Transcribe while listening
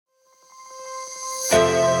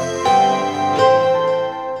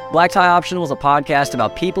Black Tie Optional is a podcast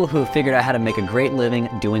about people who have figured out how to make a great living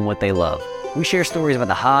doing what they love. We share stories about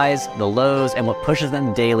the highs, the lows, and what pushes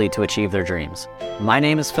them daily to achieve their dreams. My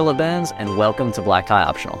name is Philip Benz, and welcome to Black Tie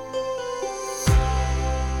Optional.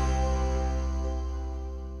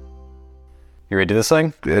 You ready to do this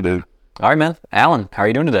thing? Yeah, dude. All right, man. Allen, how are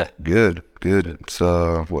you doing today? Good. It's,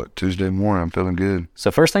 Tuesday morning. I'm feeling good.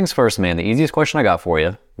 So first things first, man, the easiest question I got for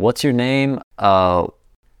you. What's your name,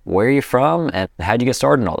 where are you from, and how'd you get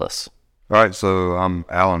started in all this? All right, so I'm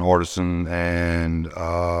Allen Hardison, and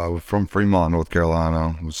we're from Fremont, North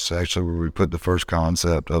Carolina. It's actually where we put the first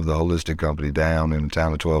concept of the holistic company down in the town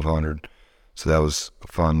of 1200. So that was a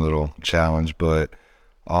fun little challenge. But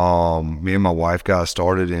me and my wife got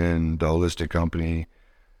started in the holistic company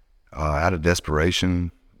out of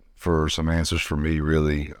desperation for some answers for me,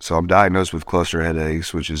 really. So I'm diagnosed with cluster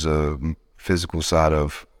headaches, which is a physical side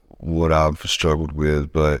of what I've struggled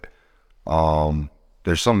with, but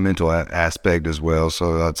there's some mental aspect as well.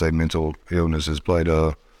 So I'd say mental illness has played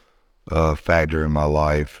a factor in my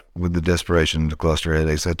life. With the desperation, the cluster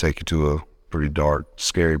headaches, that take you to a pretty dark,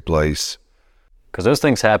 scary place. Because those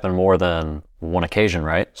things happen more than one occasion,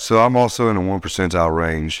 right? So I'm also in the 1 percentile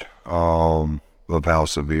range of how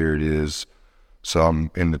severe it is. So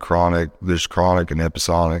I'm in the chronic. There's chronic and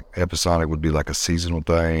episodic. Episodic would be like a seasonal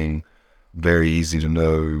thing. Very easy to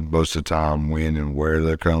know most of the time when and where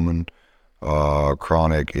they're coming.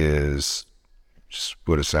 Chronic is just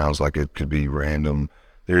what it sounds like. It could be random.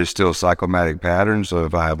 There is still cyclomatic patterns. So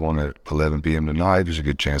if I have one at 11 p.m. tonight, there's a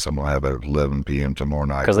good chance I'm going to have it at 11 p.m. tomorrow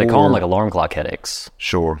night. Because they call them like alarm clock headaches.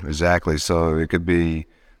 Sure, exactly. So it could be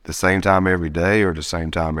the same time every day or the same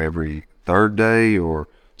time every third day.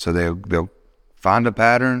 So they'll find a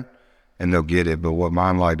pattern and they'll get it. But what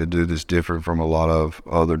mine like to do that's different from a lot of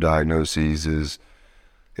other diagnoses is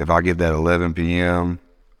if I get that 11 p.m.,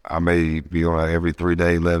 I may be on a every 3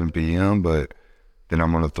 day 11 p.m., but then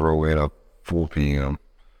I'm going to throw in a 4 p.m.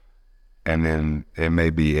 And then it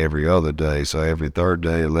may be every other day. So every third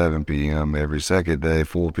day 11 p.m., every second day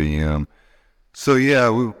 4 p.m. So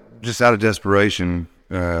yeah, we just out of desperation,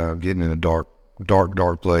 getting in a dark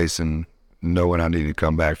place and knowing I needed to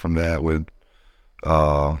come back from that with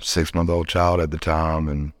 6-month-old child at the time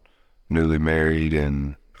and newly married,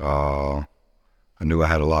 and I knew I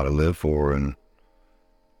had a lot to live for. And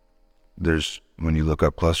when you look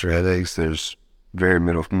up cluster headaches, there's very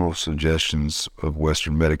minimal suggestions of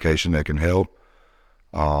Western medication that can help,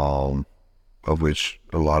 of which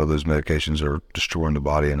a lot of those medications are destroying the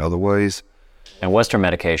body in other ways. And Western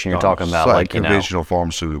medication, you're talking about like conventional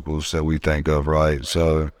pharmaceuticals that we think of, right?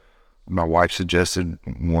 So my wife suggested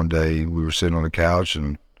one day, we were sitting on the couch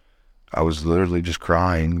and I was literally just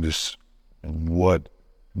crying, just what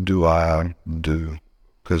do I do?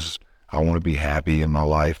 Because I want to be happy in my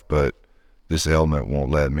life, but this ailment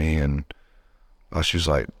won't let me. And she was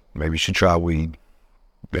like, maybe you should try weed.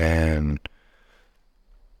 And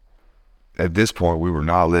at this point, we were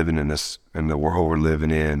not living in the world we're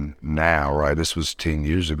living in now, right? This was 10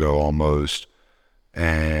 years ago almost.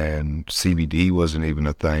 And CBD wasn't even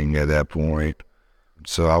a thing at that point.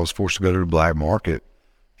 So I was forced to go to the black market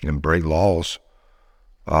and break laws.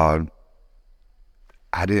 I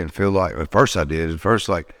didn't feel like, at first I did.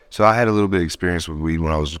 So I had a little bit of experience with weed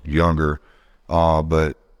when I was younger.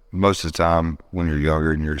 But most of the time when you're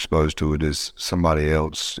younger and you're exposed to it, is somebody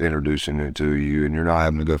else introducing it to you and you're not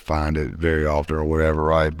having to go find it very often or whatever,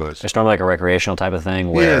 right? But it's normally like a recreational type of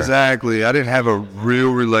thing where... Yeah, exactly. I didn't have a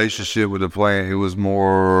real relationship with the plant. It was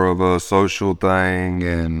more of a social thing,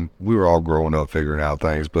 and we were all growing up figuring out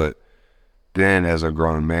things. But then as a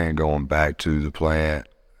grown man going back to the plant,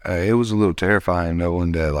 it was a little terrifying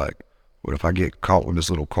knowing that, like, what if I get caught with this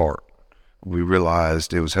little cart? We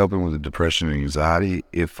realized it was helping with the depression and anxiety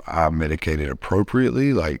if I medicated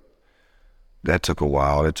appropriately. Like, that took a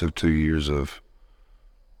while. It took 2 years of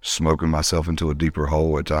smoking myself into a deeper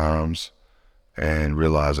hole at times and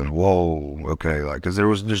realizing, whoa, okay, like, because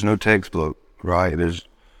there's no textbook, right?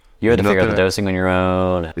 You had to figure out the dosing on your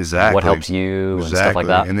own. Exactly. What helps you and stuff like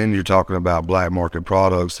that. And then you're talking about black market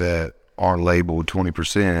products that aren't labeled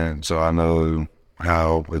 20%, so I know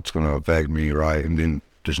how it's going to affect me, right? And then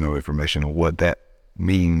there's no information on what that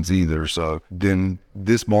means either. So then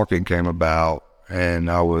this market came about,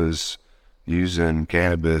 and I was using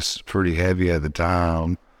cannabis pretty heavy at the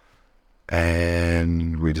time,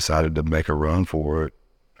 and we decided to make a run for it.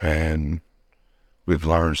 And we've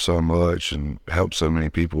learned so much and helped so many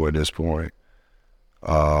people at this point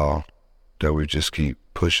that we just keep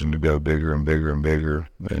pushing to go bigger and bigger and bigger.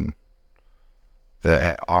 And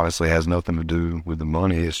that honestly has nothing to do with the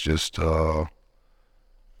money. It's just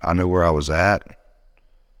I knew where I was at,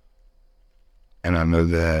 And I know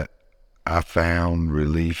that I found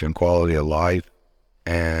relief and quality of life.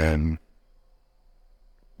 And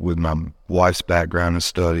with my wife's background in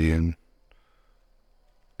studying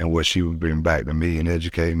and what she would bring back to me and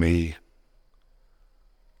educate me,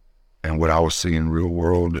 and what I was seeing real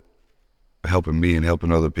world, helping me and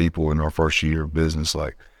helping other people in our first year of business,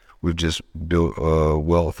 like we've just built a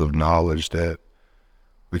wealth of knowledge that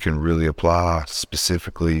we can really apply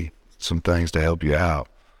specifically some things to help you out.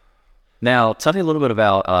 Now, tell me a little bit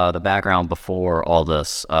about the background before all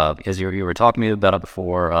this, because you were talking to me about it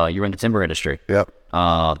before. You were in the timber industry. Yep.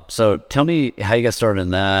 So tell me how you got started in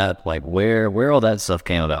that, like where all that stuff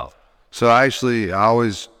came about. So actually, I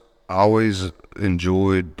always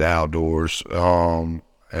enjoyed the outdoors. And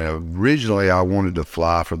originally, I wanted to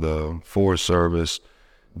fly for the Forest Service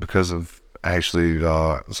because of actually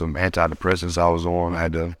some antidepressants I was on. I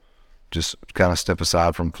had to just kind of step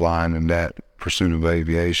aside from flying in that pursuit of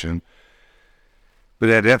aviation. But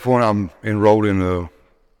at that point, I'm enrolled in a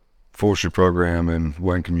forestry program in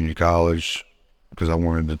Wayne Community College because I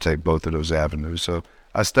wanted to take both of those avenues. So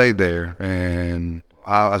I stayed there, and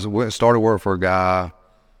I started work for a guy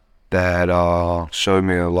that showed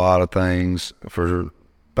me a lot of things for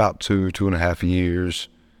about 2.5 years,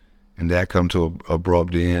 and that come to an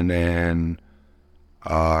abrupt end, and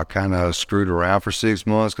I kind of screwed around for 6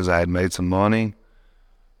 months because I had made some money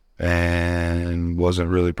and wasn't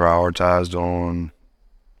really prioritized on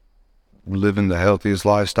living the healthiest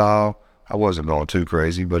lifestyle. I wasn't going too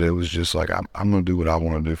crazy, but it was just like, I'm going to do what I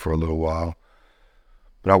want to do for a little while.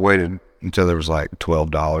 But I waited until there was like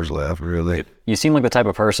 $12 left, really. You seem like the type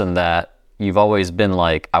of person that you've always been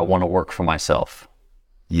like, I want to work for myself.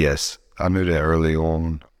 Yes, I knew that early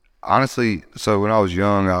on. Honestly, so when I was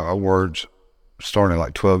young, I worked starting at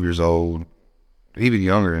like 12 years old, even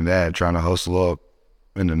younger than that, trying to hustle up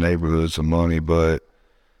in the neighborhood some money, but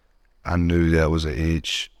I knew that was an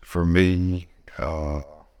itch for me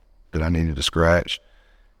that I needed to scratch.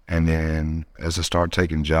 And then as I started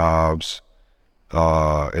taking jobs,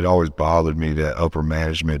 it always bothered me that upper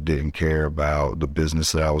management didn't care about the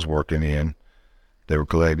business that I was working in. They were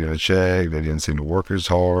collecting a check. They didn't seem to work as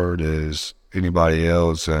hard as anybody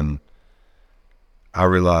else. And I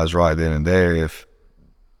realized right then and there, if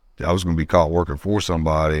I was going to be caught working for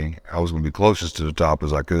somebody, I was going to be closest to the top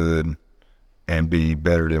as I could and be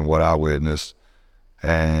better than what I witnessed.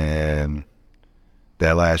 And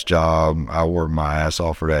that last job, I worked my ass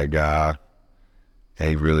off for that guy.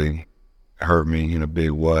 He really hurt me in a big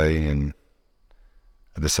way, and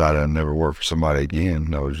I decided I'd never work for somebody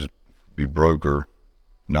again. I would just be broke or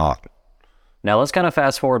not. Now let's kind of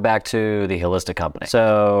fast forward back to the holistic company.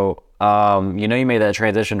 So, you made that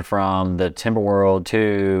transition from the timber world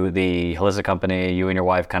to the holistic company. You and your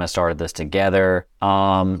wife kind of started this together.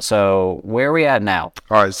 So where are we at now?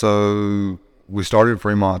 All right, so we started in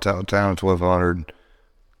Fremont, town of 1,200.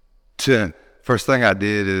 First thing I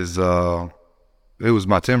did is, it was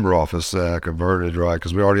my timber office that I converted, right,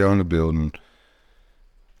 because we already owned the building.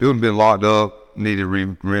 Building been locked up, needed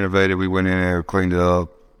renovated. We went in there, cleaned it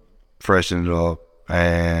up, freshened it up,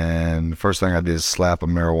 and the first thing I did is slap a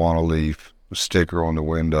marijuana leaf sticker on the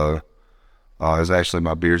window. It was actually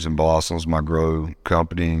my Beards and Blossoms, my grow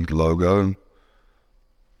company logo.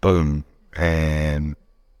 Boom. And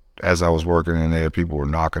as I was working in there, people were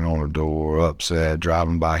knocking on the door, upset,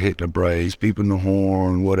 driving by, hitting the brakes, beeping the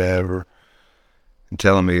horn, whatever, and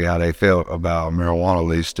telling me how they felt about a marijuana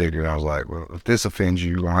leaf sticker. And I was like, well, if this offends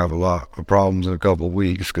you, you're going to have a lot of problems in a couple of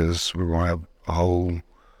weeks because we're going to have a whole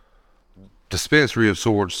dispensary of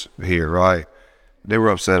sorts here, right? They were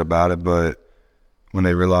upset about it, but when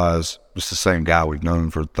they realized it's the same guy we've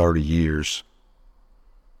known for 30 years,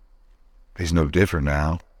 he's no different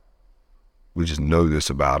now. We just know this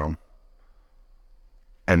about him.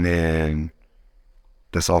 And then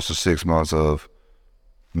that's also 6 months of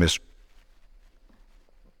Miss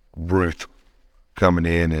Ruth coming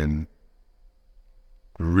in and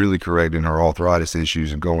really correcting her arthritis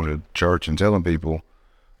issues and going to church and telling people,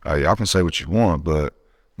 y'all can say what you want, but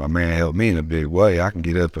my man helped me in a big way. I can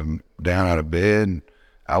get up and down out of bed. And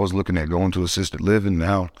I was looking at going to assisted living.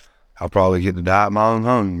 Now I'll probably get to die at my own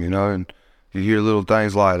home, and you hear little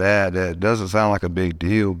things like that. That doesn't sound like a big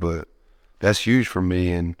deal, but that's huge for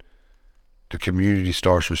me. And the community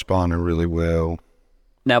starts responding really well.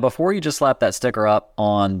 Now, before you just slap that sticker up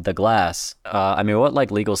on the glass,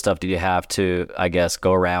 what legal stuff did you have to,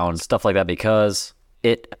 go around stuff like that? Because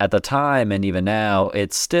it, at the time and even now,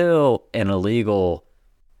 it's still an illegal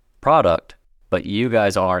product, but you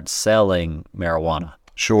guys aren't selling marijuana.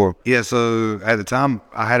 Sure. Yeah, so at the time,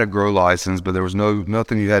 I had a grow license, but there was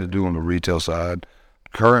nothing you had to do on the retail side.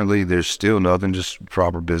 currently there's still nothing, just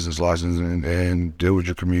proper business license and deal with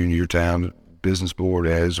your community, your town business board,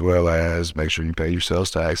 as well as make sure you pay your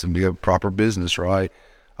sales tax and be a proper business, right?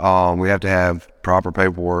 We have to have proper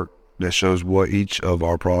paperwork that shows what each of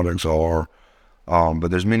our products are. But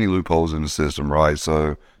there's many loopholes in the system, right?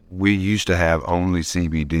 So we used to have only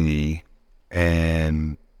CBD,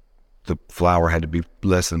 and the flower had to be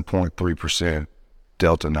less than 0.3%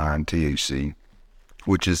 Delta-9 THC,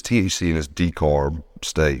 which is THC in its decarb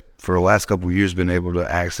state. For the last couple of years, been able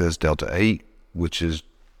to access Delta-8, which is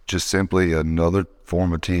just simply another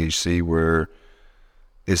form of THC where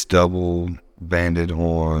it's double banded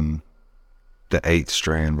on the 8th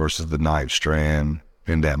strand versus the 9th strand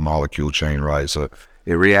in that molecule chain, right? So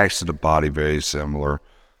it reacts to the body very similar.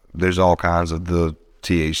 There's all kinds of the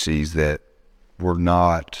THCs that were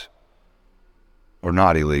not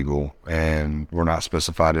illegal and were not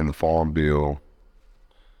specified in the Farm Bill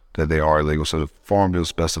that they are illegal. So the Farm Bill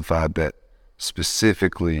specified that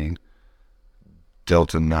specifically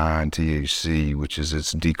Delta-9 THC, which is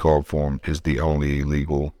its decarb form, is the only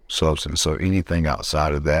illegal substance. So anything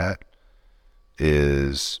outside of that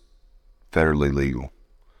is federally legal.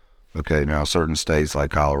 Okay, now certain states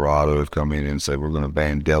like Colorado have come in and said we're going to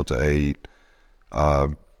ban Delta-8.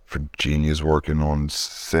 Virginia's working on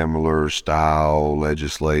similar style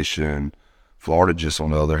legislation. Florida just,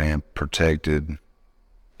 on the other hand, protected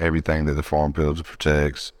everything that the Farm Bill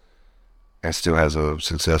protects and still has a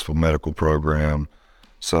successful medical program.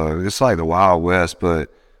 So it's like the Wild West,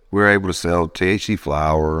 but we're able to sell THC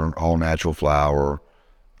flower, all natural flower,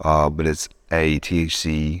 but it's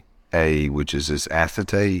THC-A, which is this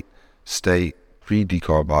acetate state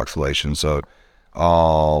pre-decarboxylation. So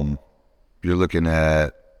you're looking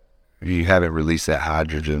at, you haven't released that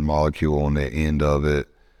hydrogen molecule on the end of it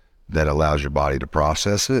that allows your body to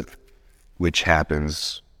process it, which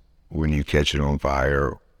happens when you catch it on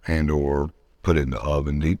fire and or put it in the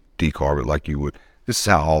oven, decarb it like you would. This is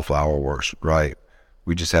how all flour works, right?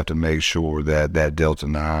 We just have to make sure that that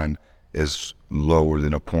Delta-9 is lower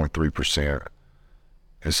than a 0.3%.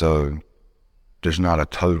 And so there's not a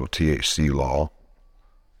total THC law.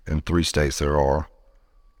 In 3 states there are,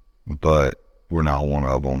 but we're not one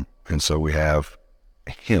of them. And so we have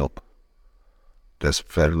hemp that's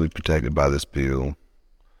federally protected by this bill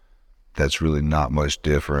that's really not much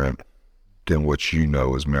different than what you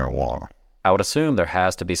know as marijuana. I would assume there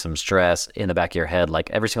has to be some stress in the back of your head, like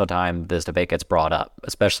every single time this debate gets brought up,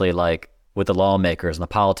 especially like with the lawmakers and the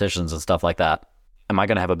politicians and stuff like that. Am I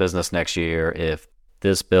going to have a business next year if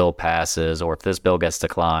this bill passes or if this bill gets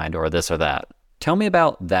declined or this or that? Tell me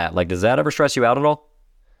about that. Like, does that ever stress you out at all?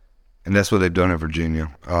 And that's what they've done in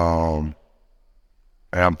Virginia. And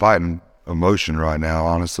I'm fighting emotion right now,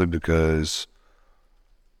 honestly, because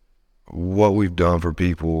what we've done for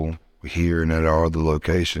people here and at our other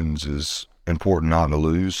locations is important not to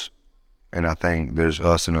lose. And I think there's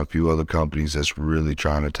us and a few other companies that's really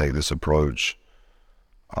trying to take this approach.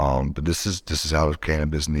 But this is how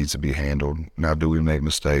cannabis needs to be handled. Now, do we make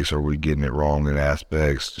mistakes? Are we getting it wrong in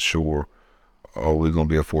aspects? Sure. Are we going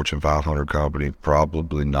to be a Fortune 500 company?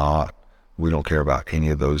 Probably not. We don't care about any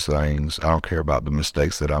of those things. I don't care about the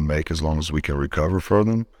mistakes that I make as long as we can recover from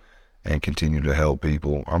them and continue to help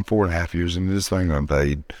people. I'm 4.5 years into this thing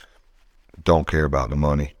unpaid. Don't care about the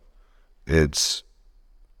money. It's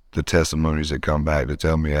the testimonies that come back to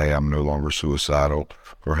tell me, hey, I'm no longer suicidal,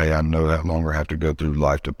 or hey, I no longer have to go through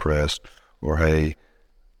life depressed, or hey,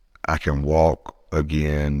 I can walk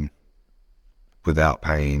again without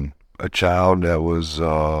pain. A child that was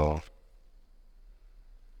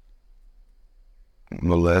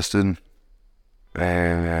molested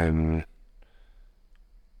and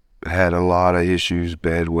had a lot of issues,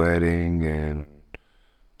 bedwetting and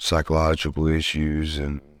psychological issues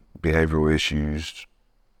and behavioral issues,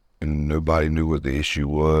 and nobody knew what the issue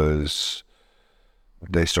was.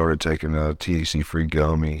 They started taking a THC-free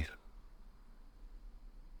gummy,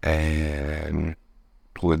 and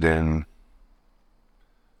within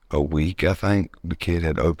a week, I think, the kid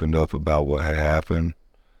had opened up about what had happened,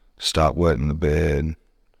 stopped wetting the bed,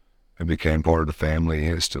 and became part of the family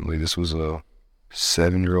instantly. This was a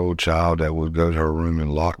 7-year-old child that would go to her room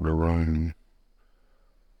and lock the room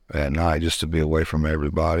at night just to be away from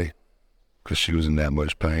everybody because she was in that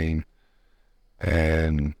much pain.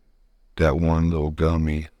 And that one little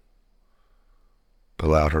gummy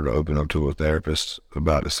allowed her to open up to a therapist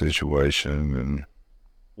about the situation. And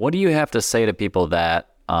what do you have to say to people that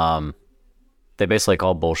they basically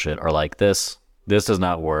call bullshit, or like this does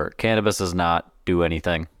not work, cannabis does not do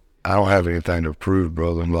anything? I don't have anything to prove,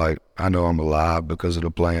 brother. Like, I know I'm alive because of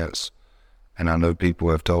the plants, and I know people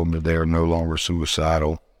have told me they are no longer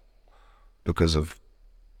suicidal because of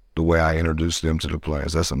the way I introduce them to the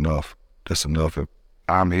plans. That's enough. That's enough. If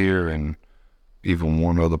I'm here and even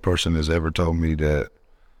one other person has ever told me that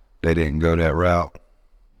they didn't go that route,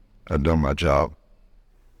 I've done my job.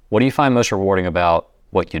 What do you find most rewarding about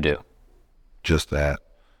what you do? Just that.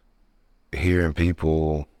 Hearing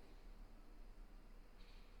people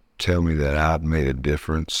tell me that I've made a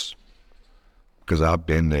difference, because I've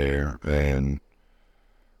been there and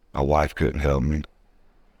my wife couldn't help me.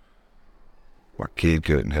 My kid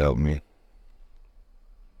couldn't help me.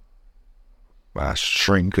 My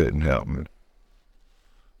shrink couldn't help me.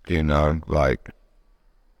 You know, like,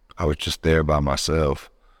 I was just there by myself.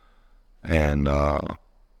 And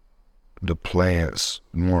the plants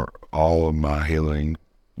weren't all of my healing,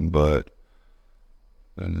 but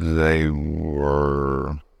they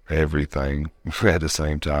were everything at the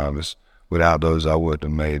same time. Without those, I wouldn't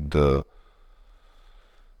have made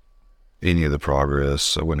any of the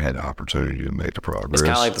progress. I wouldn't have had the opportunity to make the progress. It's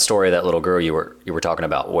kind of like the story of that little girl you were talking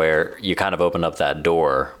about, where you kind of opened up that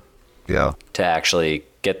door, yeah, to actually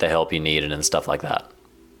get the help you needed and stuff like that.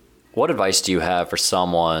 What advice do you have for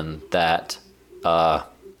someone that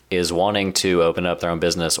is wanting to open up their own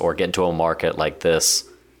business or get into a market like this?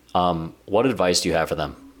 What advice do you have for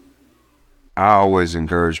them? I always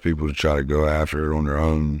encourage people to try to go after it on their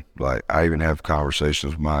own. Like, I even have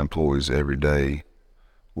conversations with my employees every day.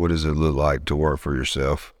 What does it look like to work for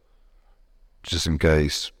yourself? Just in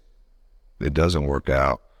case it doesn't work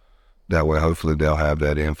out. That way, hopefully they'll have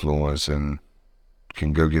that influence and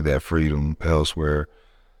can go get that freedom elsewhere.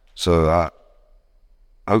 So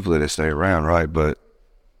hopefully they stay around, right? But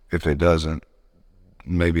if it doesn't,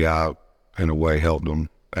 maybe I'll, in a way, help them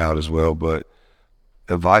out as well. But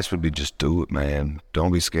advice would be just do it, man.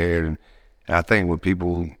 Don't be scared. And I think what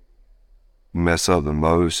people mess up the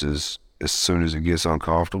most is as soon as it gets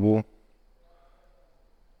uncomfortable,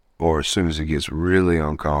 or as soon as it gets really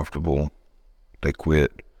uncomfortable, they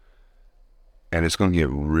quit. And it's going to get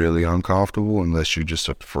really uncomfortable unless you're just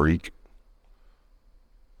a freak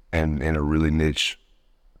and in a really niche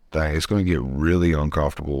thing. It's going to get really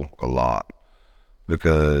uncomfortable a lot,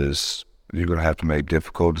 because you're going to have to make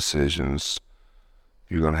difficult decisions.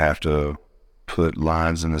 You're going to have to put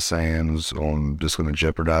lines in the sands on that's going to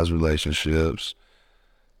jeopardize relationships.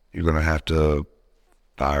 You're going to have to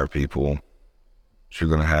fire people. You're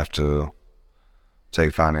going to have to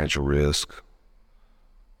take financial risk.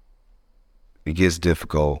 It gets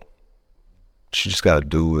difficult. You just got to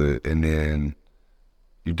do it, and then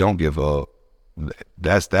you don't give up.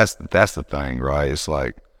 That's the thing, right? It's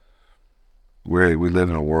like we live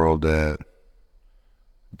in a world that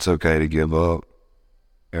it's okay to give up,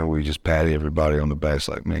 and we just pat everybody on the back. It's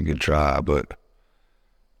like, man, good try. But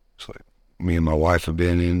it's like, me and my wife have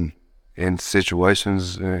been in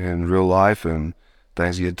situations in real life, and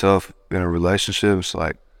things get tough in a relationship. It's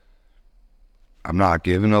like, I'm not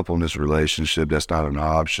giving up on this relationship. That's not an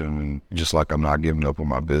option. And just like I'm not giving up on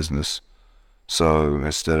my business. So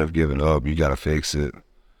instead of giving up, you got to fix it.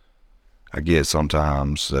 I get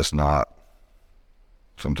sometimes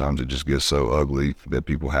sometimes it just gets so ugly that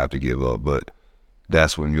people have to give up. But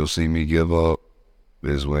that's when you'll see me give up,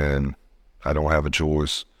 is when I don't have a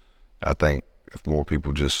choice. I think if more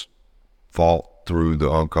people just fought through the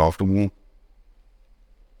uncomfortable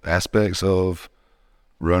aspects of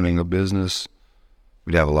running a business,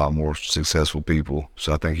 we'd have a lot more successful people.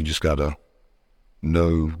 So I think you just got to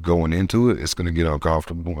know going into it, it's going to get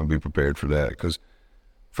uncomfortable, and be prepared for that. Because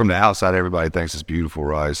from the outside, everybody thinks it's beautiful,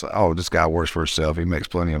 right? It's like, oh, this guy works for himself. He makes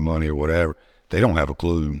plenty of money or whatever. They don't have a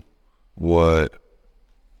clue what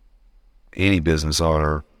any business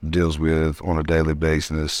owner deals with on a daily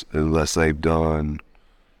basis, unless they've done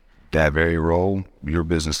that very role. Your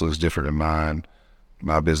business looks different than mine.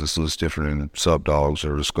 My business looks different than Subdogs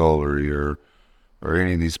or the Scullery or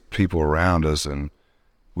any of these people around us, and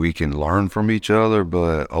we can learn from each other.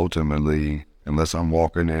 But ultimately, unless I'm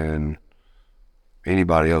walking in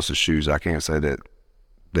anybody else's shoes, I can't say that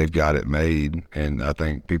they've got it made. And I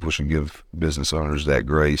think people should give business owners that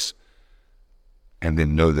grace, and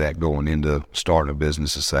then know that going into starting a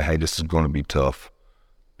business, and say, hey, this is going to be tough.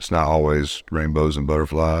 It's not always rainbows and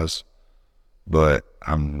butterflies, but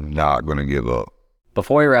I'm not going to give up.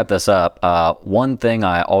 Before we wrap this up, one thing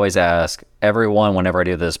I always ask everyone whenever I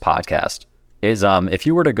do this podcast is if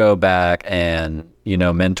you were to go back and,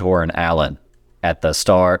 mentor an Allen at the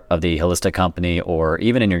start of the Holistic Company, or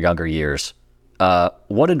even in your younger years,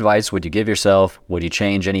 what advice would you give yourself? Would you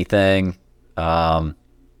change anything?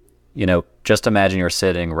 Just imagine you're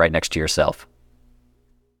sitting right next to yourself.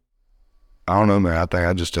 I don't know, man. I think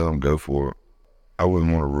I just tell him go for it. I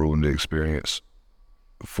wouldn't want to ruin the experience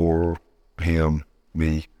for him,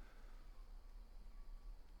 me.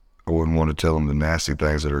 want to tell them the nasty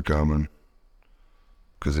things that are coming,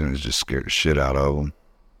 because then it's just scared the shit out of them.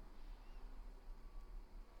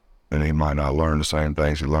 And he might not learn the same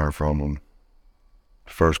things he learned from them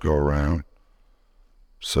the first go around.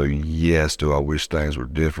 So yes, do I wish things were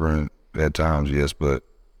different? At times, yes, but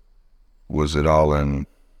was it all in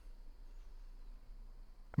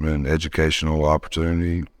educational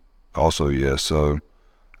opportunity? Also, yes. So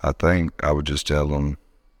I think I would just tell them,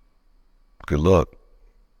 good luck.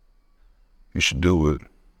 You should do it.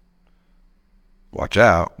 Watch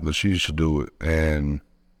out, but you should do it. And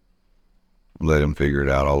let them figure it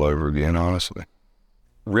out all over again, honestly.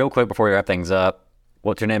 Real quick before we wrap things up,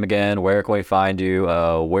 what's your name again? Where can we find you?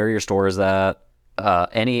 Where your store is at?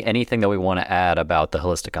 Anything that we want to add about the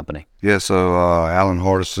Holistic Company? Yeah, so Allen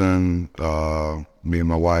Hardison, me and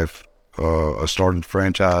my wife are starting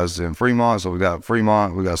franchise in Fremont. So we got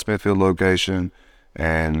Fremont, we got Smithfield location,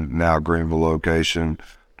 and now Greenville location.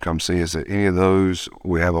 Come see us at any of those.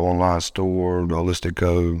 We have an online store,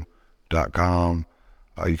 theholisticco.com.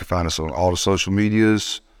 You can find us on all the social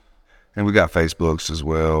medias, and we got Facebooks as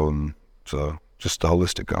well. And so just the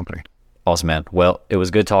Holistic Company. Awesome, man. Well, it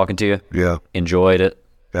was good talking to you. Yeah. Enjoyed it.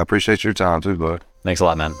 Yeah, I appreciate your time too, bud. Thanks a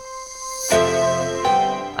lot, man.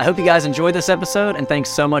 I hope you guys enjoyed this episode, and thanks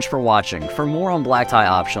so much for watching. For more on Black Tie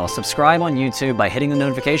Optional, subscribe on YouTube by hitting the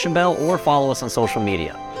notification bell or follow us on social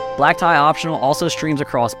media. Black Tie Optional also streams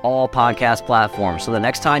across all podcast platforms, so the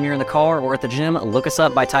next time you're in the car or at the gym, look us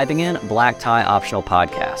up by typing in Black Tie Optional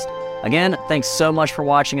Podcast. Again, thanks so much for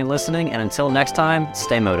watching and listening, and until next time,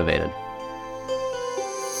 stay motivated.